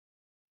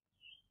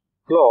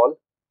Hello all,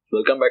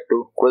 welcome back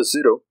to Quiz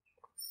Zero.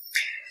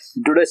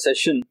 In today's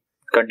session,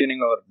 continuing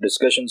our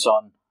discussions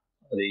on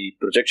the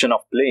projection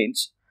of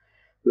planes,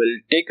 we'll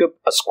take up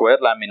a square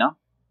lamina.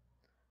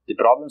 The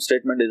problem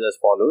statement is as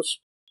follows.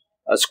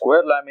 A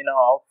square lamina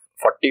of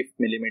 40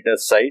 mm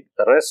side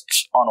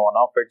rests on one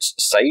of its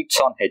sides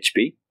on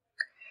HP.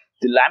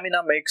 The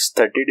lamina makes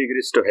 30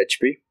 degrees to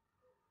HP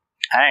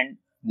and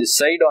the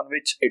side on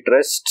which it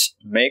rests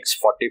makes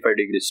 45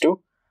 degrees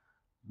to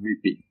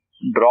VP.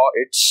 Draw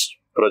its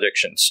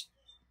projections.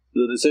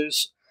 So this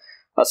is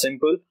a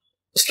simple,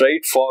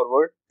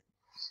 straightforward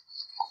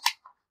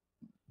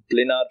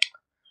planar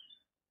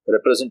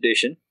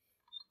representation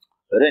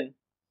wherein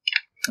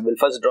we'll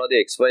first draw the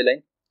XY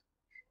line.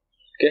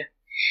 Okay,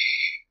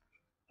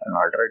 and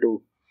I'll try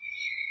to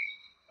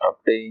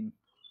obtain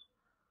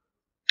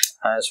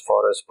as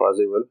far as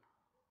possible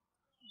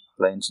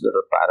lines that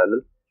are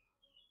parallel.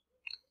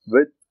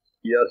 With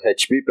your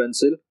HB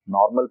pencil,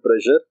 normal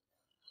pressure,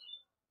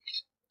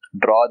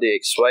 draw the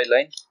XY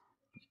line,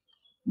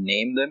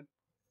 name them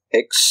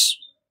X,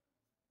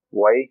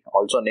 Y,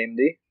 also name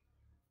the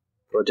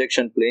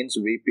projection planes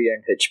VP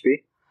and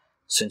HP.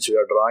 Since we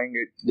are drawing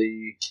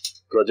the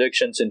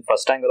projections in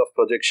first angle of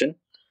projection,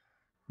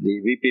 the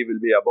VP will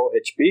be above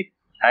HP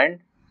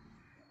and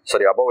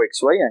above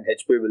XY and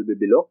HP will be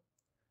below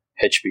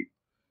HP.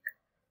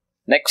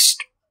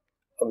 Next,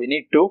 we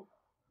need to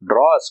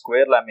draw a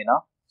square lamina.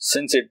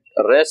 Since it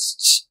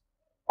rests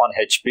on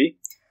HP,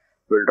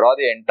 we'll draw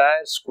the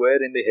entire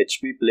square in the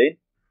HP plane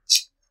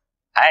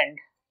and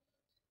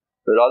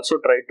we'll also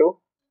try to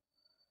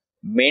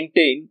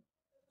maintain,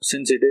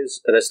 since it is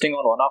resting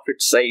on one of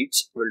its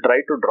sides, we'll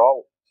try to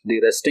draw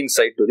the resting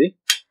side to the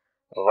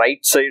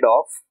right side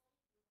of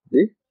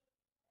the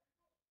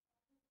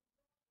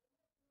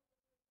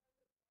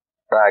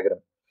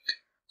diagram.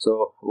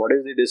 So, what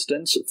is the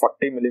distance?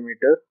 40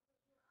 mm,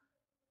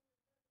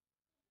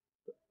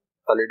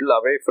 a little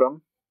away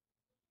from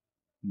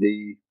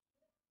the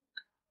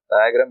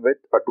diagram with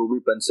a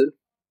 2B pencil.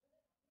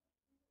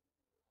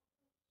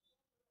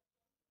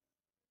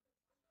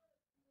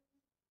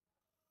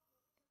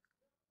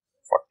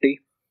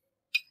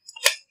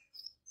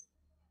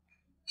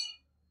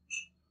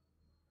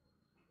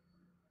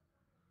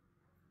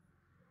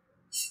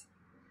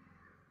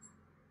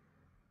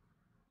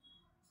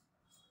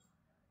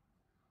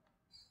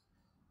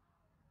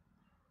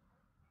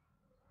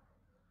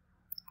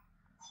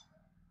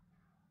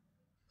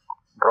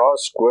 Draw a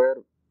square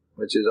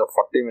which is of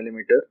 40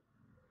 mm.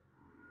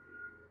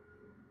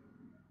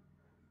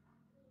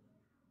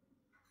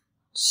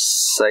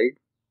 Side.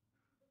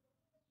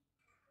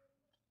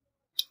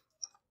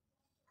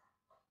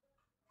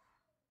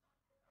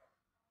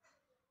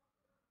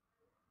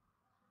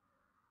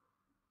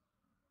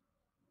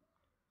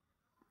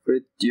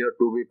 With your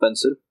 2B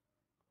pencil.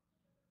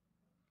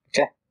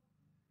 Okay.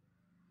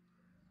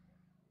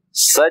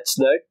 Such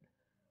that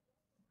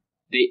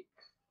the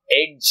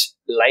edge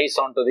lies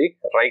onto the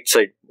right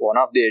side. One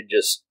of the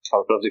edges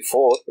out of the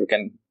four, you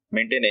can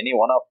maintain any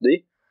one of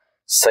the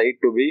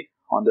side to be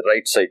on the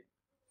right side.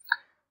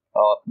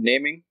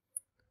 Naming,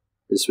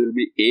 this will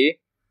be A,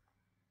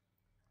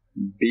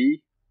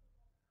 B,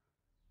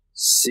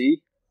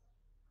 C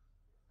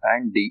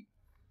and D.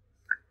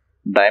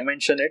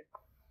 Dimension it.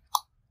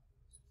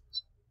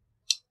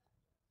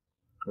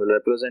 Will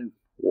represent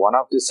one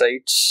of the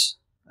sides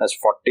as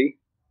 40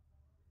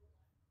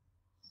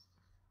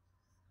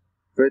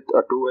 with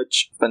a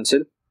 2H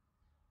pencil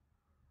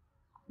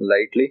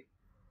lightly.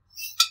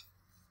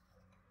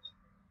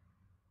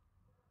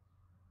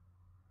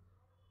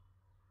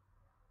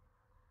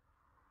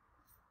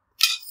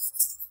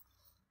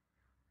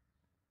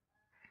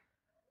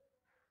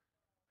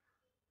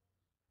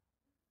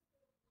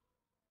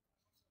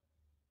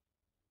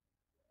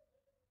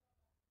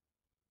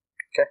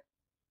 Okay.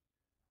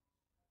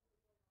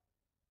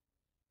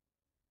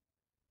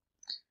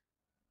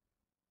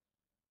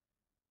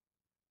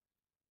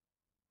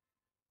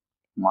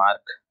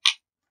 Mark.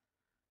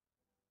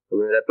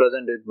 We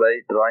represent it by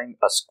drawing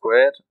a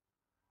square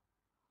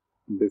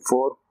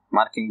before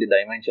marking the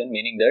dimension,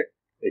 meaning that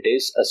it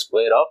is a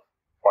square of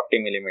 40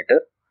 mm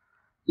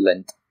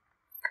length.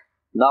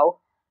 Now,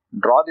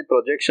 draw the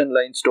projection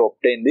lines to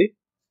obtain the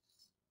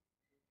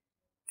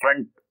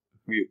front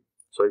view.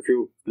 So, if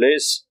you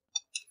place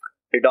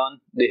it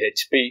on the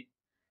HP,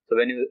 so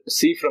when you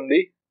see from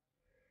the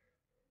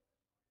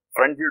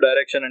front view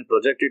direction and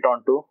project it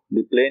onto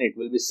the plane, it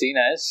will be seen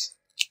as,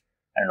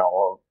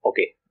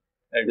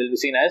 it will be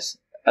seen as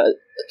a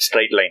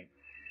straight line.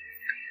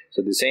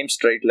 So, the same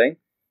straight line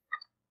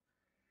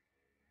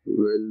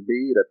will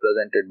be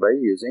represented by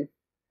using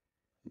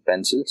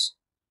pencils.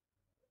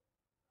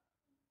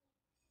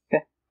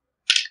 Okay.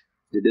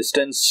 The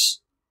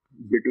distance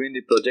between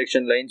the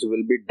projection lines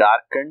will be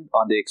darkened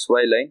on the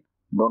XY line.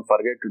 Don't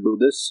forget to do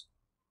this.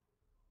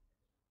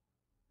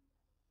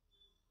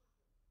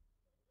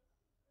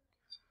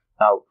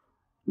 Now,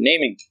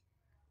 naming.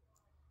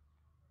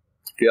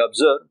 If you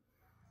observe,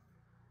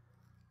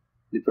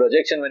 the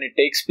projection when it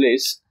takes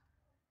place,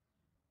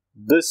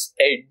 this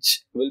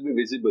edge will be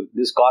visible,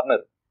 this corner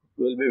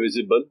will be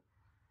visible,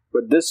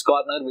 but this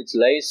corner which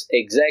lies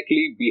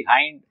exactly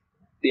behind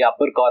the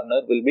upper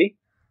corner will be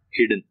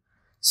hidden.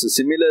 So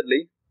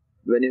similarly,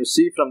 when you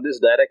see from this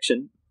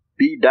direction,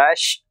 B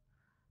dash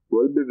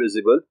will be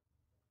visible,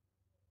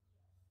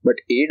 but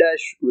A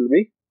dash will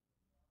be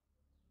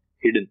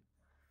hidden.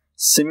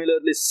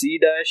 Similarly, C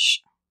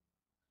dash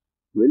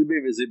will be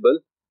visible,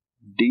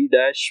 D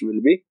dash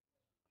will be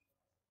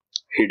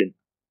hidden.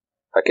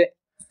 Okay,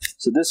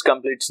 so this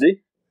completes the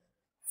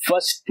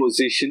first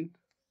position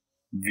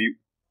view.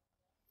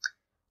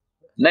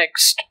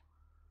 Next,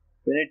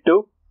 we need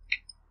to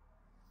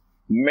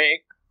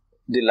make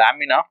the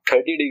lamina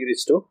 30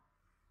 degrees to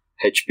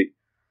HP.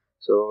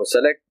 So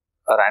select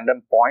a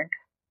random point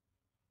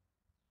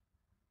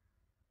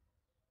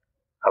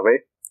away.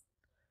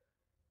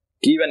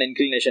 Give an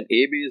inclination.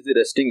 AB is the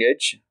resting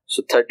edge.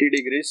 So 30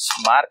 degrees,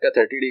 mark a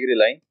 30 degree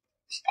line.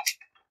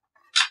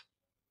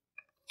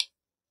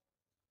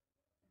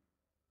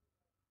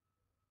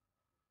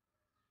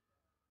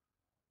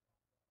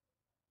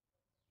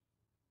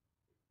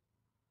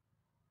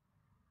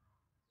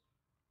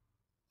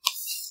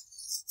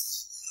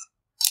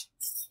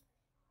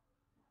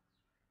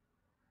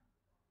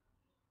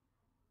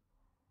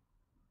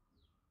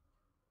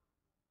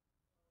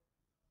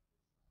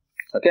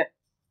 Okay.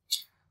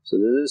 So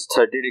this is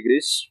 30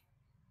 degrees.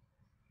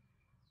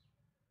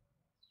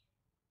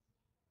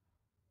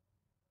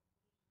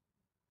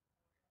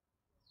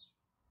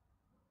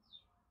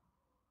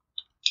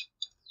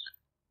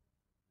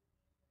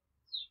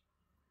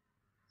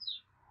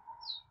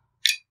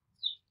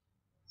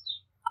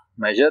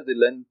 Measure the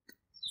length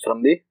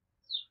from the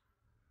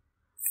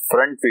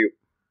front view,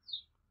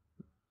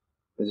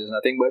 which is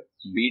nothing but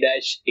B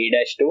dash A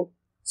dash to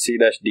C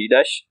dash D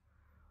dash.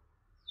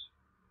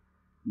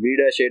 B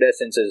dash A dash,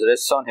 since it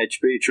rests on HP,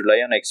 it should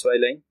lie on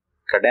XY line.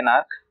 Cut an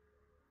arc.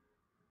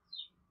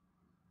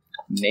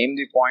 Name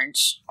the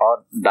points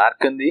or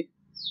darken the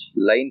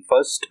line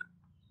first.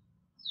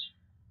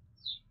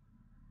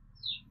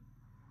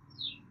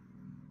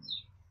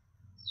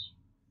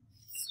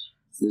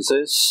 This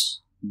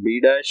is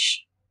B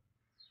dash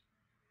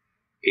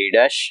A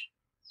dash.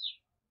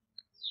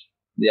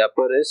 The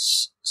upper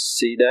is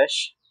C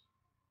dash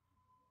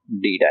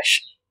D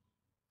dash.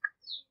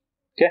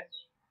 Okay.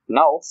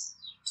 Now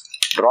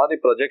draw the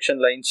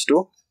projection lines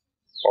to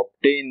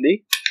obtain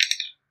the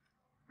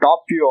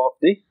top view of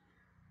the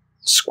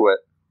square.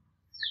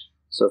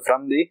 So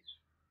from the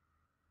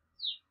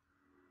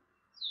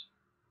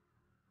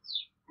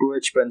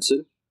 2H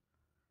pencil,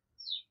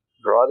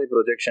 draw the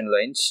projection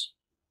lines.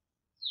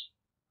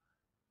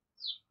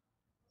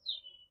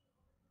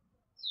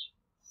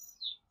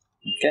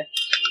 Okay.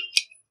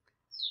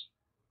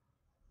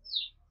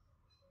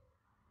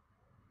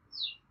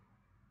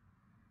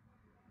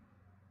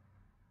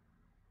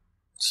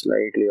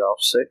 Slightly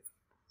offset.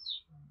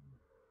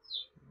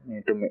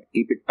 Need to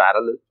keep it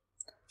parallel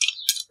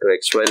to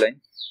XY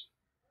line.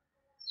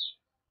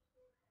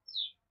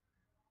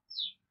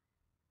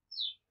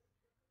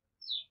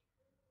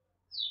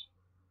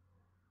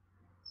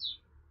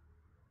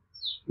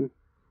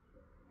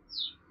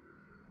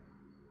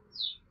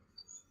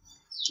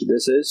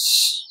 This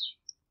is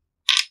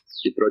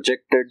the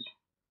projected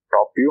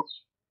top view.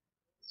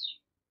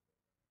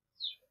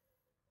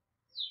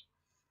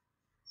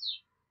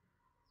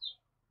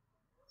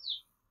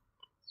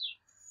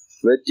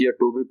 With your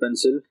 2B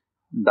pencil,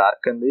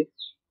 darken the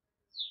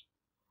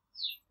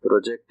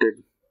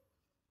projected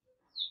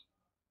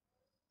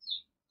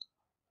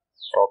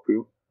top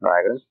view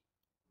diagram.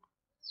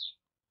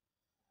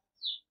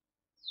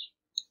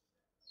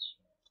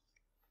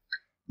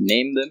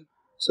 Name them.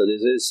 So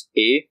this is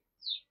A,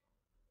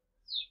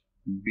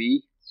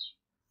 B,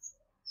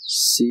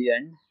 C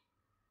and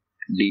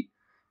D.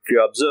 If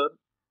you observe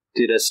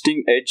the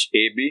resting edge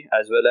AB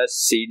as well as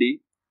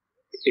CD,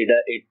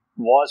 it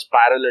was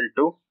parallel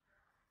to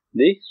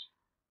the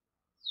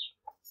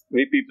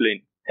VP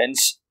plane.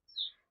 Hence,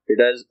 it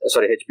has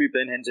HP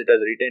plane. Hence, it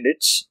has retained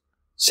its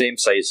same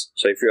size.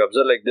 So if you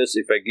observe like this,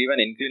 if I give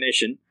an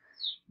inclination,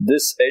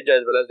 this edge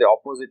as well as the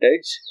opposite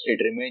edge, it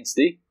remains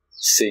the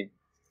same.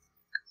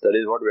 That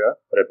is what we have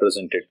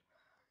represented.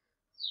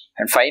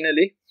 And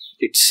finally,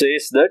 it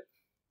says that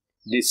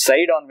the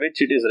side on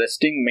which it is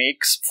resting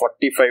makes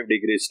 45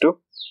 degrees to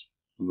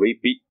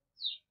VP.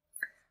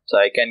 So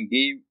I can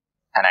give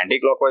an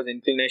anti-clockwise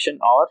inclination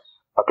or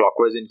a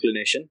clockwise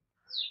inclination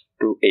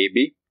to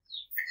AB.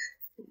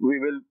 We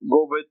will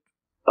go with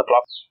a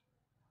clock.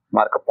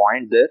 Mark a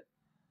point there.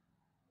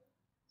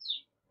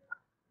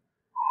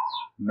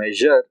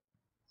 Measure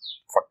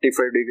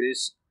 45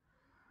 degrees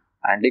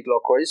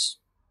anti-clockwise.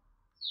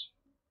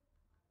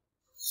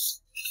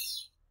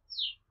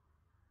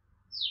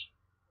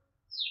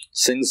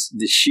 Since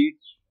the sheet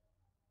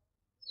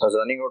was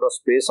running out of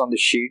space on the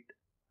sheet,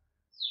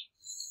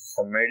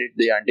 I made it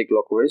the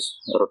anti-clockwise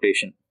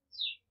rotation.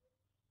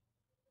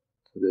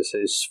 So this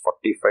is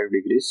 45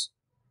 degrees.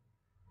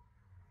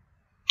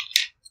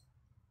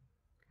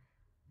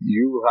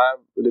 you have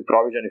the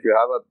provision. If you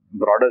have a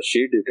broader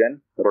sheet, you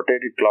can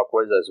rotate it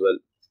clockwise as well.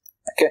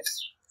 Okay.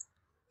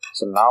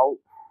 So now,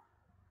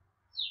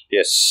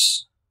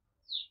 yes.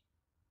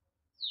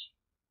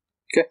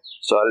 Okay.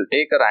 So I'll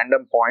take a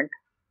random point,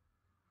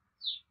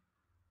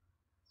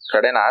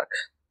 cut an arc.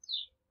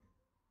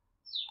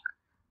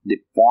 The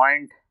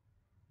point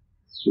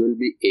will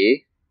be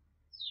A.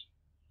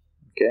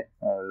 Okay.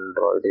 I'll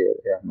draw it here.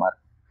 Yeah, mark.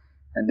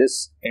 And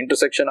this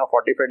intersection of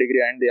 45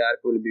 degree and the arc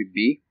will be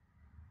B.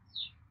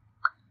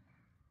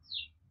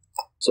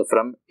 So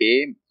from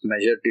A,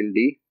 measure till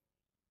D.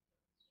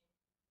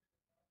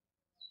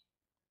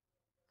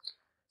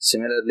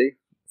 Similarly,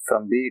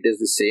 from B, it is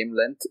the same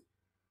length.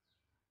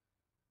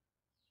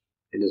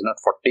 It is not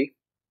 40.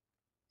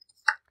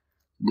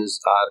 This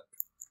arc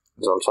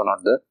is also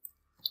not there.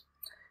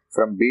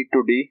 From B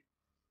to D,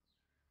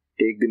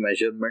 take the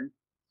measurement,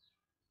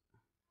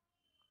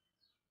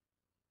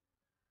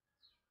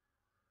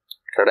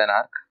 cut an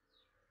arc.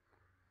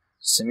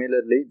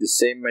 Similarly, the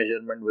same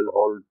measurement will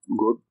hold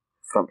good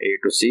from A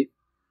to C.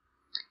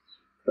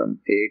 From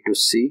A to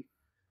C,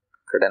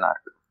 cut an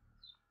arc.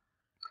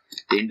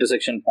 The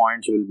intersection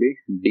points will be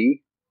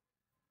D,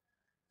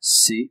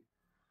 C.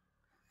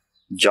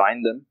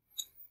 Join them.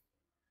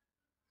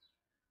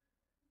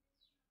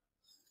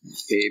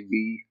 A,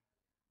 B,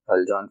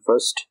 I'll join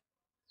first.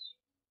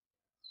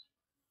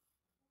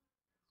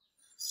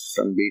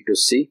 From B to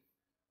C.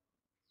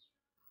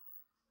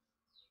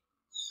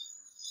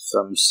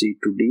 From C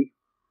to D.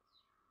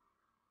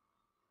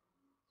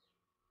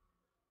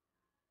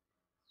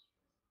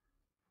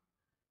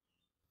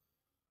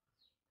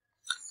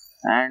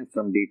 And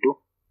from D to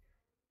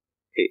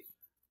A.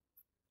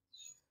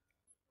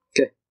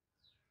 Okay.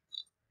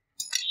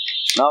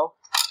 Now,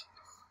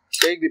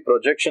 take the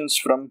projections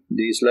from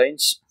these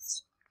lines,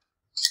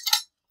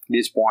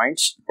 these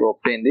points, to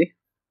obtain the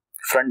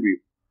front view.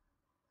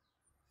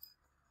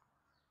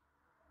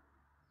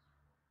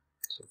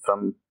 So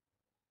from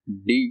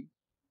D,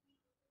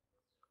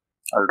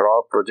 I'll draw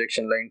a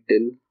projection line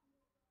till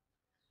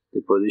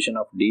the position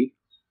of D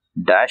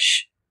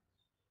dash.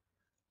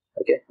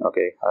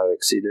 Okay, I've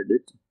exceeded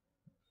it,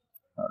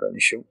 not an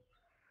issue.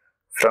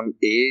 From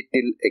A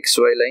till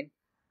XY line,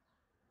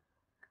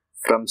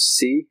 from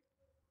C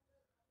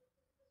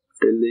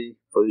till the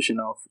position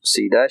of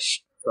C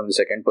dash, from the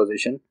second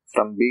position,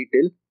 from B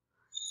till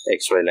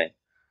XY line.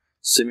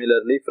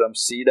 Similarly, from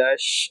C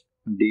dash,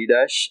 D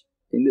dash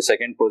in the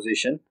second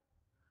position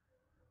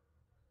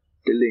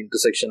till the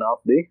intersection of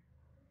the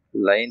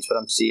lines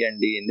from C and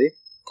D in the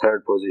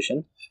third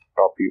position,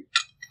 top view.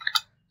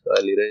 So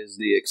I'll erase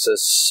the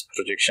excess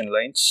projection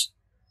lines.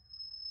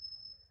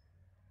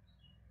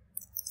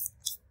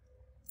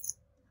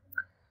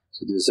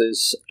 So this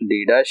is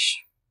D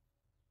dash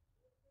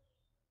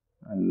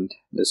and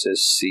this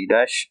is C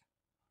dash.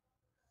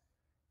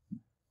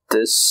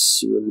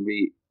 This will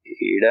be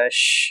A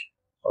dash.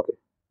 Okay,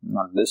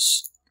 not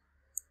this.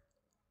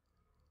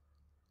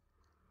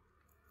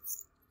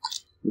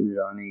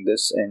 Joining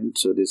this end,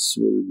 so this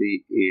will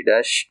be A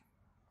dash.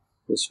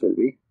 This will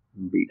be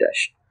B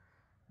dash.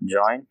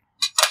 Join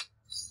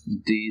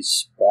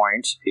these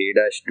points A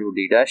dash to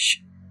D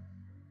dash,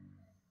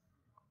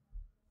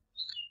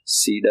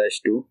 C dash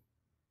to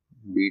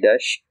B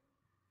dash,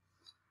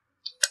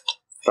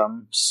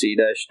 from C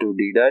dash to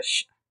D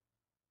dash,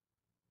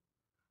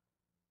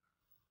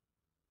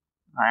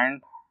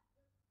 and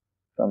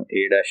from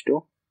A dash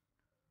to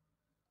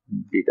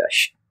B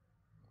dash.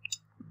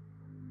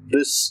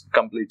 This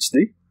completes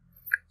the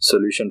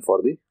solution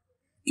for the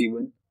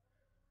given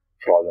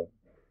problem.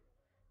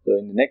 So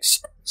in the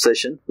next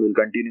session, we will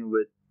continue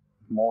with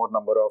more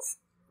number of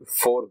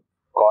 4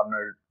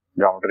 cornered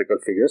geometrical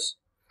figures.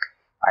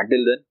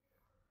 Until then,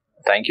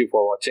 thank you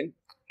for watching.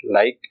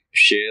 Like,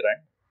 share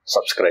and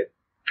subscribe.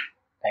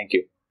 Thank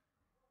you.